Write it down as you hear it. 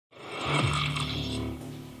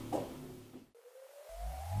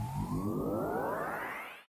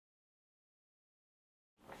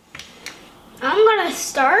gonna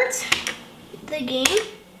start the game.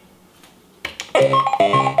 I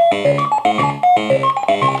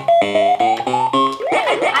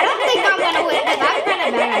don't think I'm gonna win because I'm kind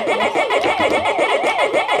of bad at this.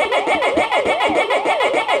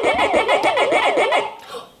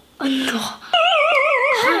 Oh no.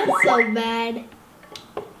 I'm so bad.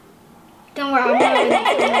 Don't worry, I'm gonna win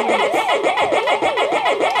this.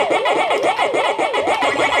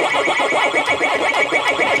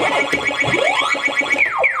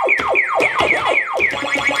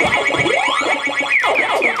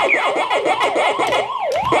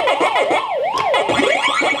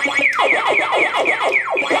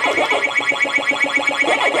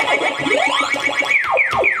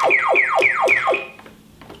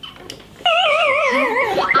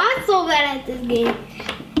 I'm so bad at this game.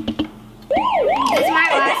 This is my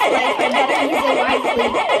last life. I better use it wisely.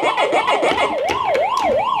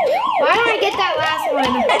 Why don't I get that last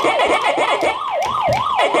one?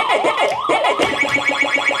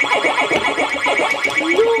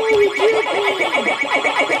 No, he killed me.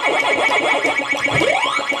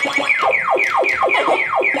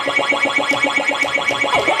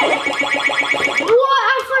 What?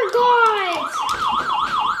 I forgot.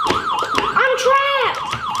 I'm trapped.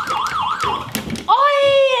 Oh,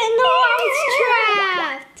 no, I was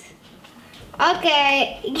trapped. Okay,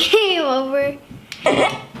 game over.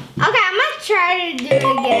 Okay, I'm gonna try to do it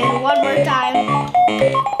again one more time.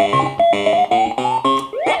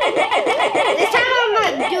 This time I'm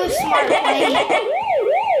gonna do a smart play.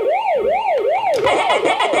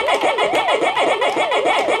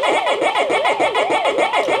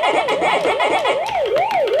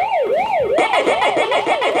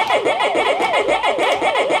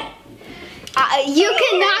 You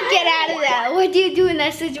cannot get out of that. What do you do in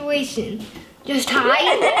that situation? Just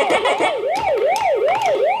hide?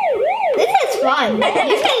 This is fun.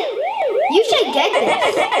 You should get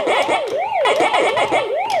this.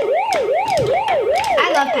 I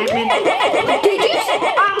love Pac-Man. Did you see?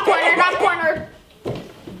 I'm cornered.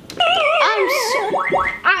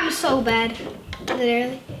 I'm so bad.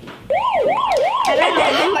 Literally. I don't know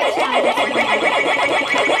how much time this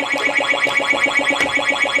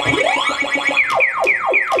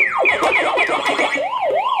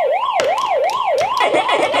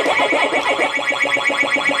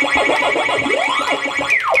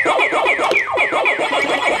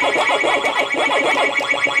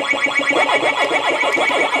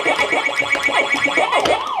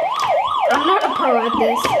I'm not a pro at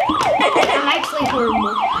this. I'm actually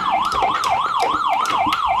horrible.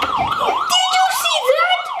 Did you see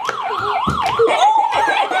that? Oh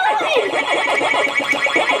my God!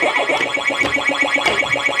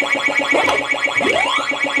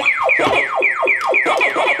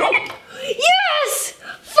 Yes!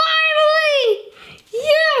 Finally!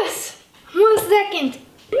 Yes! 1 second.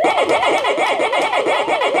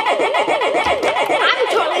 I'm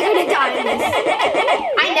totally gonna die in this.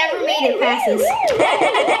 I never made it past this.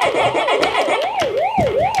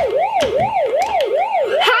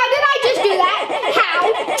 How did I just do that? How?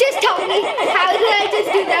 Just tell me. How did I just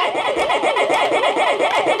do that?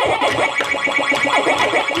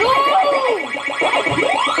 No!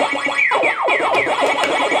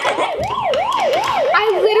 I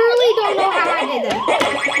literally don't know how I did that.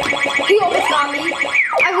 He almost got me.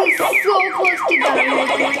 I was so close to dying with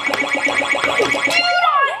him. Dude,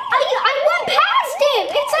 I went past him.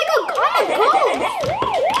 It's like I'm a ghost.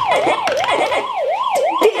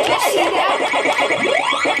 Did you see that?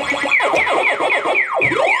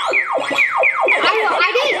 I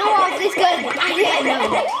didn't know I was this good. I didn't know.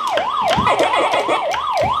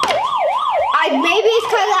 Maybe it's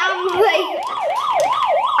because I'm like,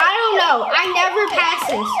 I don't know. I never pass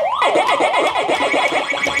this.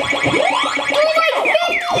 Dude, like 50.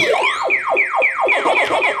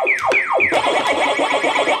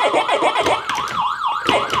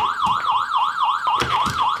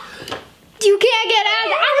 You can't get out.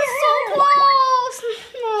 I was so close.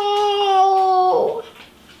 No.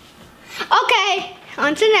 Okay,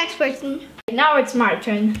 on to the next person. Now it's my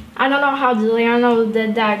turn. I don't know how Juliano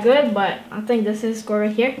did that good, but I think this is score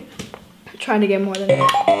right here. I'm trying to get more than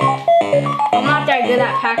that. I'm not that good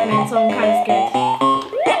at Pac-Man, so I'm kind of scared.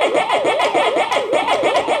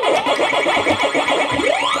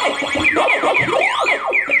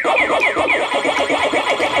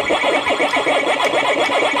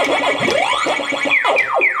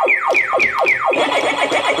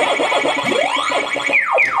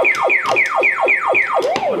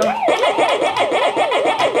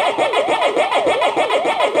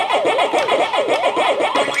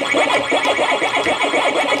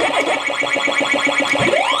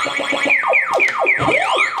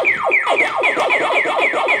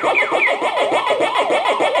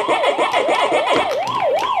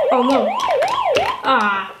 Oh no.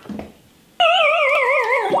 Ah.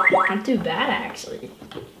 Not too bad actually.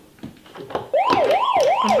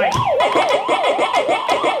 I'm fine.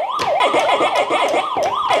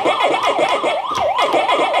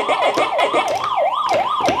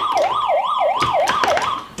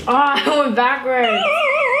 Oh, I went backwards.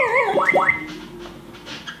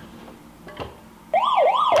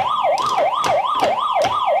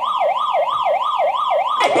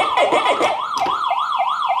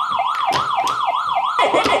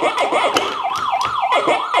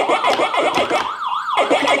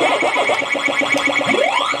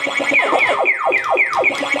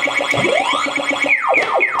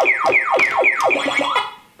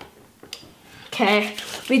 Okay,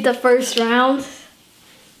 beat the first round.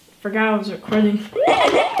 Forgot I was recording.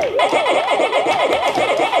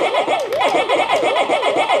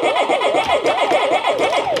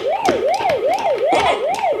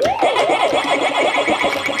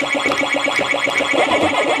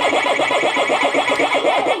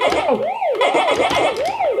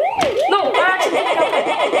 No, I actually got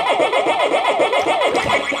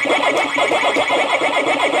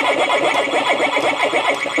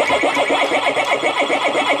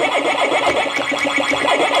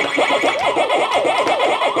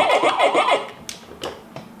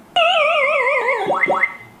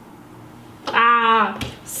Ah,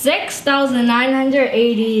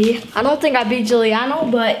 6,980. I don't think I beat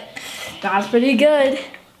Giuliano, but that's pretty good. Okay,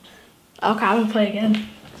 I'm gonna play again.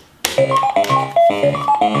 I'm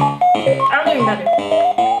doing better.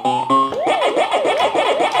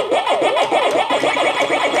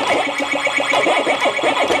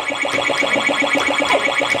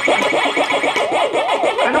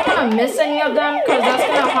 I don't want to miss any of them because that's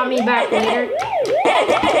gonna haunt me back later.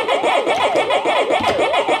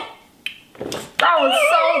 That was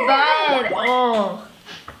so bad. Oh.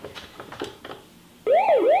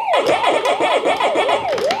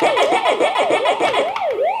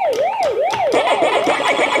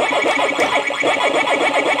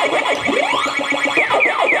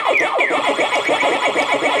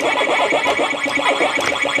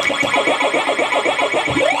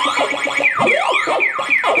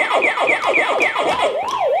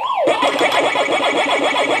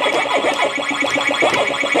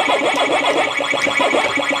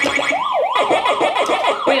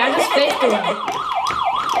 Wait, I just faced through him.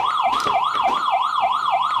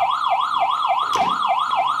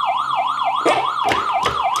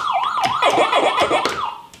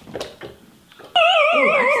 Oh,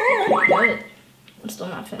 that's pretty good. I'm still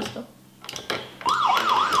not finished though.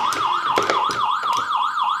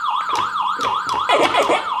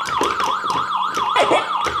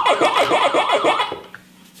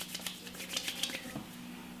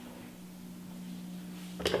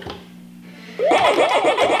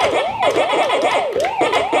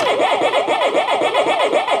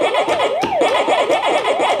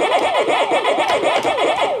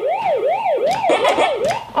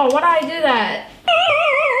 Oh, why did I do that?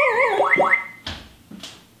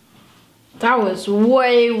 That was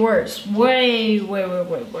way worse. Way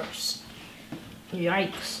worse.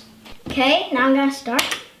 Yikes. Okay, now I'm gonna start.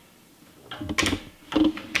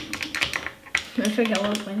 I forgot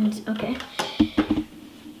what buttons. Okay.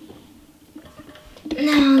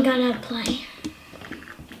 Now I'm gonna play.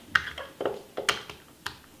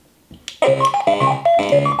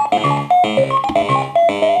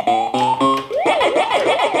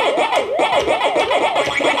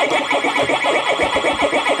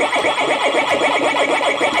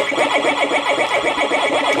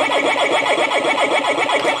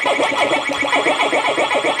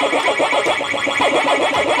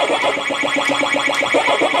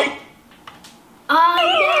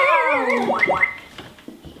 Oh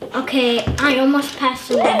no! Okay, I almost passed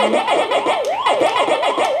the level.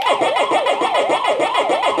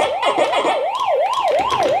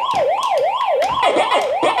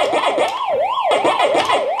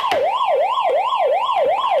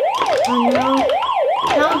 Oh no.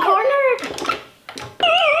 No, I'm cornered.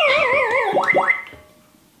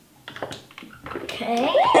 Okay.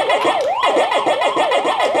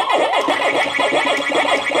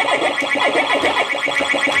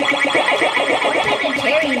 What did the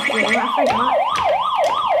cherries do? I forgot.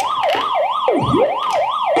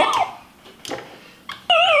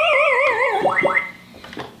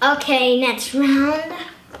 Okay, next round.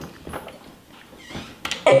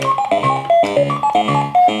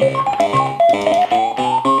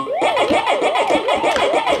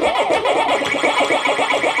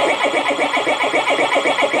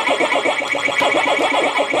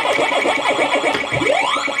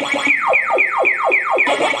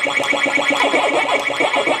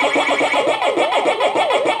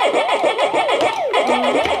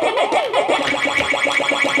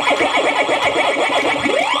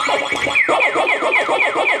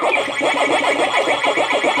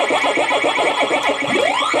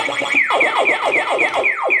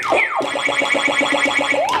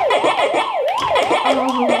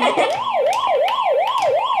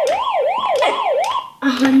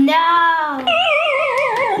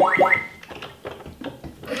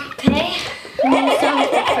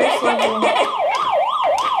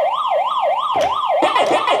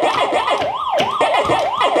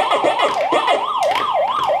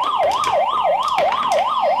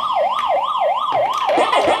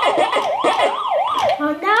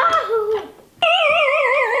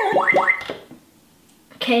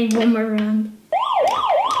 Okay, one more round.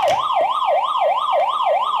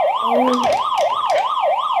 Oh.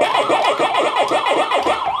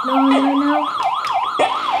 No.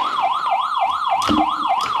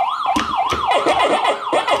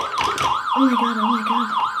 Oh my god.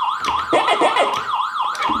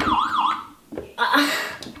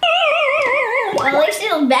 Well, at least it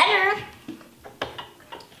was better.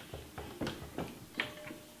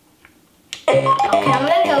 Okay, I'm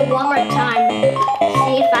gonna go one more time.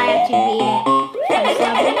 See if I actually beat it. First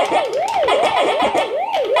level.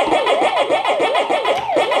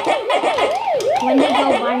 When you go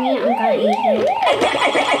by me, I'm gonna eat it.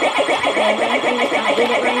 I'm just gonna eat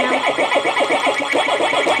it right now.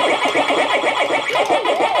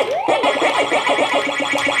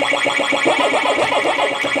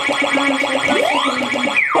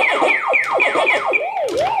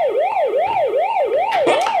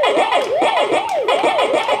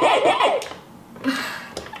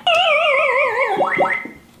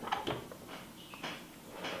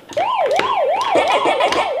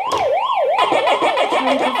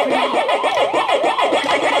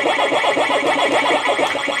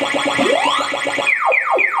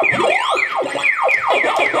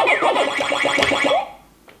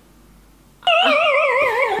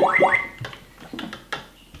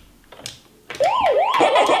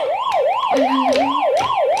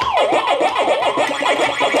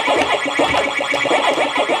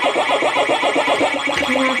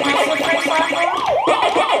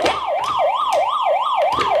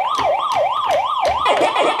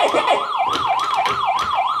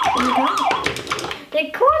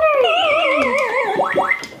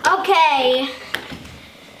 Okay.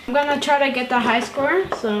 I'm gonna try to get the high score,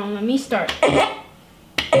 so let me start. I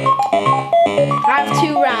have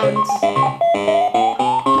 2 rounds.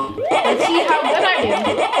 Let's see how good I do.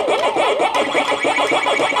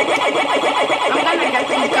 I'm gonna get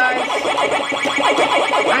these guys.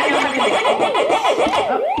 I know how to do it.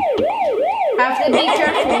 Oh. Have to be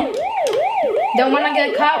careful. Don't want to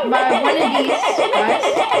get caught by one of these guys.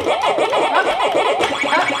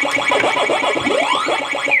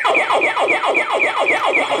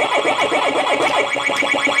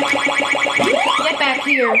 Get back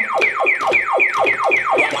here.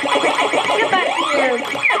 Get back here.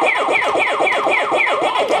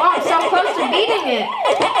 Oh, I'm so close to beating it.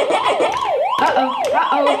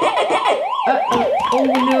 Oh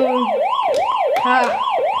no.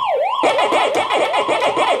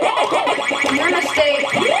 You're a mistake.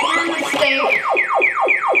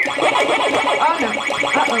 Oh no.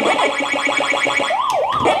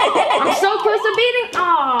 I'm so close to beating.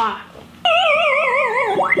 Ah.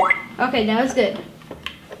 Okay, that was good.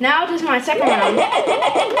 Now this is my second round. Okay.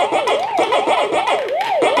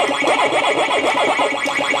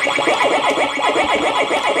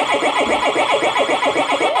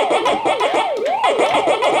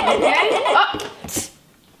 Oh.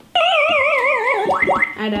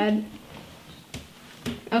 I died.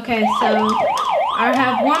 Okay, so I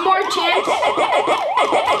have one more chance.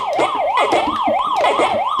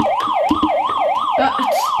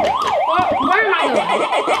 Where am I going?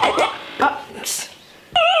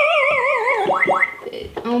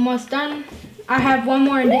 Almost done. I have one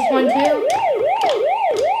more in this one too.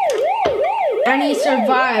 I need to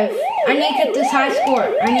survive. I need to get this high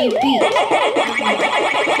score. I need to beat.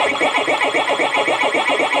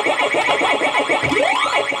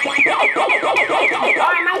 Oh,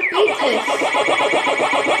 I might beat this.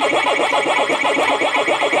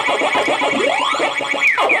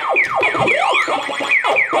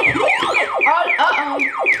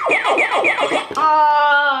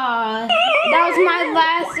 That was my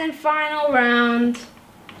last and final round.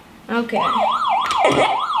 Okay.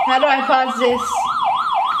 How do I pause this?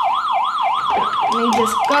 Let me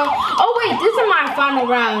just go. Oh wait, this is my final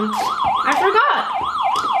round. I forgot.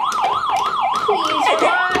 Please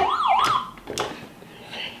run.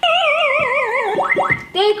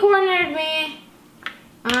 They cornered me.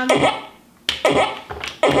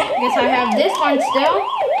 Guess I have this one still.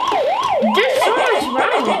 There's so much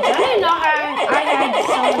rounds. I didn't know how I had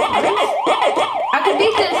so much rounds. I could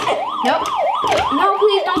beat this. Nope. No,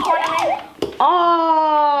 please don't corner me. Oh.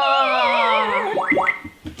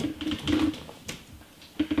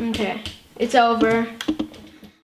 Okay, it's over.